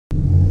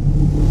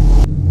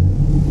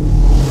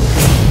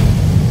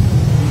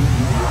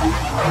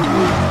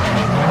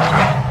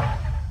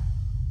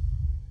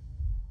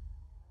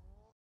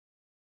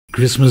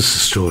Christmas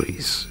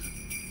stories.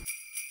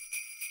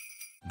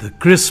 The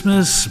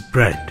Christmas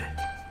bread.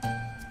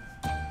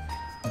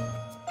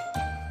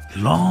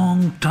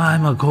 Long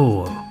time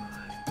ago,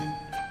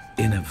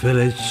 in a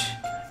village,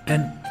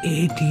 an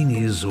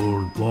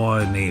 18-year-old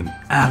boy named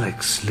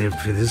Alex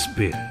lived with his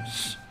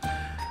parents.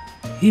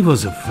 He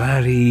was a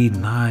very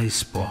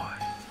nice boy.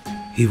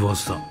 He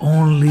was the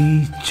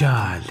only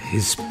child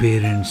his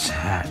parents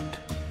had.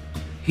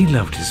 He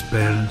loved his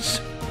parents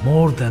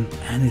more than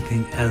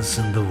anything else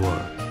in the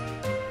world.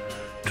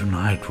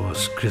 Tonight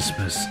was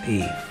Christmas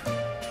Eve.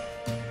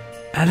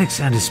 Alex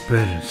and his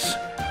parents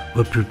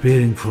were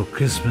preparing for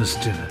Christmas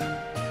dinner.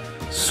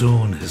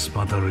 Soon his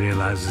mother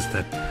realizes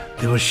that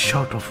they were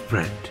short of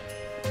bread.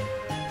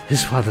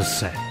 His father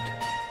said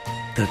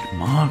that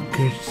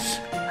markets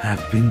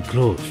have been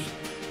closed.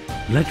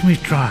 Let me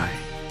try.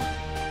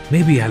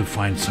 Maybe I'll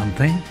find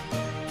something,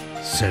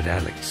 said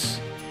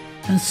Alex.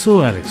 And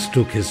so Alex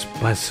took his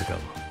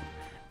bicycle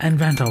and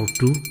went out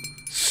to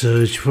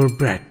search for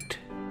bread.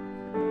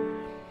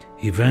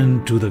 He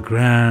went to the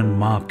grand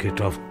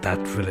market of that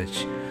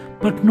village,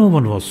 but no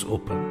one was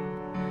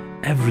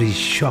open. Every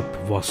shop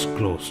was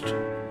closed.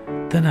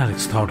 Then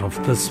Alex thought of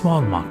the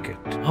small market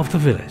of the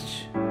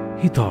village.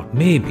 He thought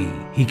maybe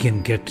he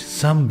can get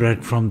some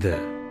bread from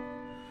there.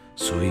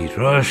 So he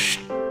rushed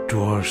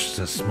towards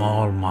the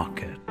small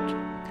market.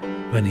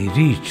 When he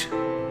reached,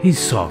 he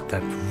saw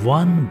that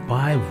one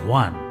by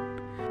one,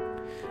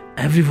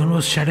 everyone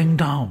was shutting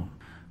down.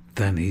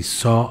 Then he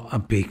saw a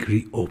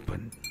bakery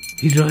open.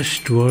 He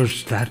rushed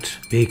towards that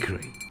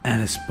bakery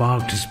and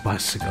parked his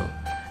bicycle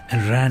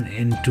and ran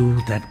into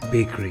that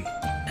bakery.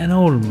 An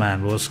old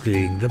man was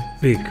cleaning the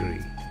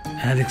bakery.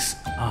 Alex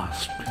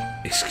asked,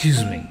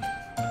 "Excuse me."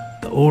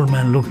 The old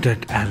man looked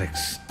at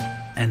Alex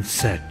and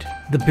said,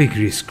 "The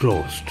bakery is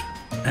closed."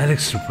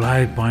 Alex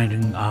replied,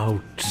 pointing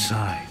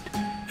outside,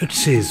 "It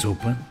says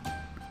open."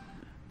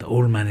 The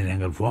old man in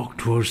anger walked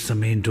towards the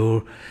main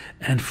door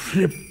and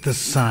flipped the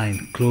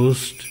sign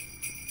closed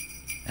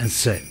and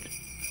said,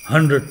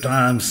 "100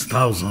 times,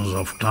 thousands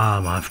of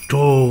times I've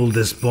told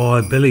this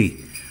boy Billy,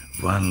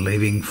 when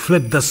leaving,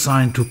 flip the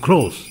sign to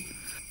close.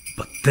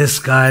 But this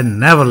guy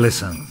never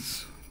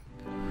listens."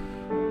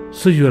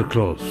 "So you are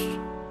closed?"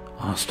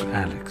 asked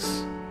Alex.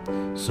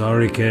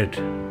 "Sorry,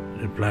 kid,"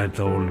 replied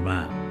the old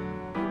man.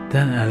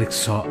 Then Alex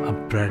saw a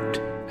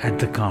bread at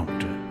the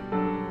counter.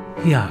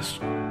 He asked,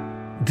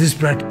 "This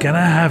bread, can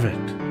I have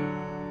it?"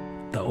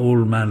 The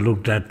old man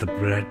looked at the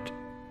bread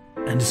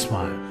and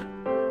smiled.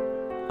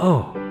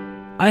 "Oh,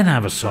 I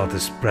never saw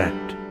this bread."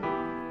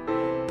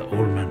 The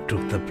old man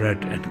took the bread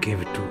and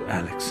gave it to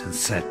Alex and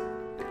said,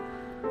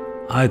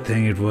 "I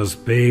think it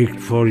was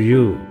baked for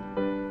you."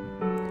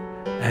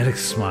 Alex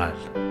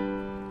smiled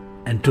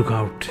and took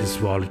out his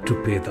wallet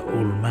to pay the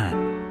old man.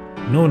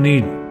 "No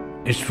need,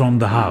 it's from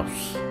the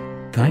house."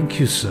 "Thank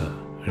you, sir,"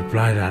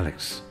 replied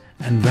Alex,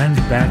 and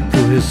went back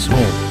to his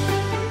home,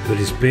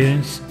 where his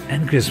parents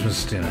and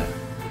Christmas dinner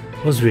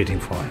was waiting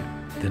for him.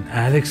 Then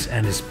Alex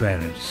and his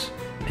parents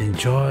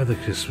enjoy the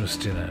Christmas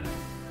dinner.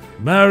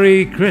 Merry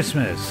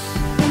Christmas!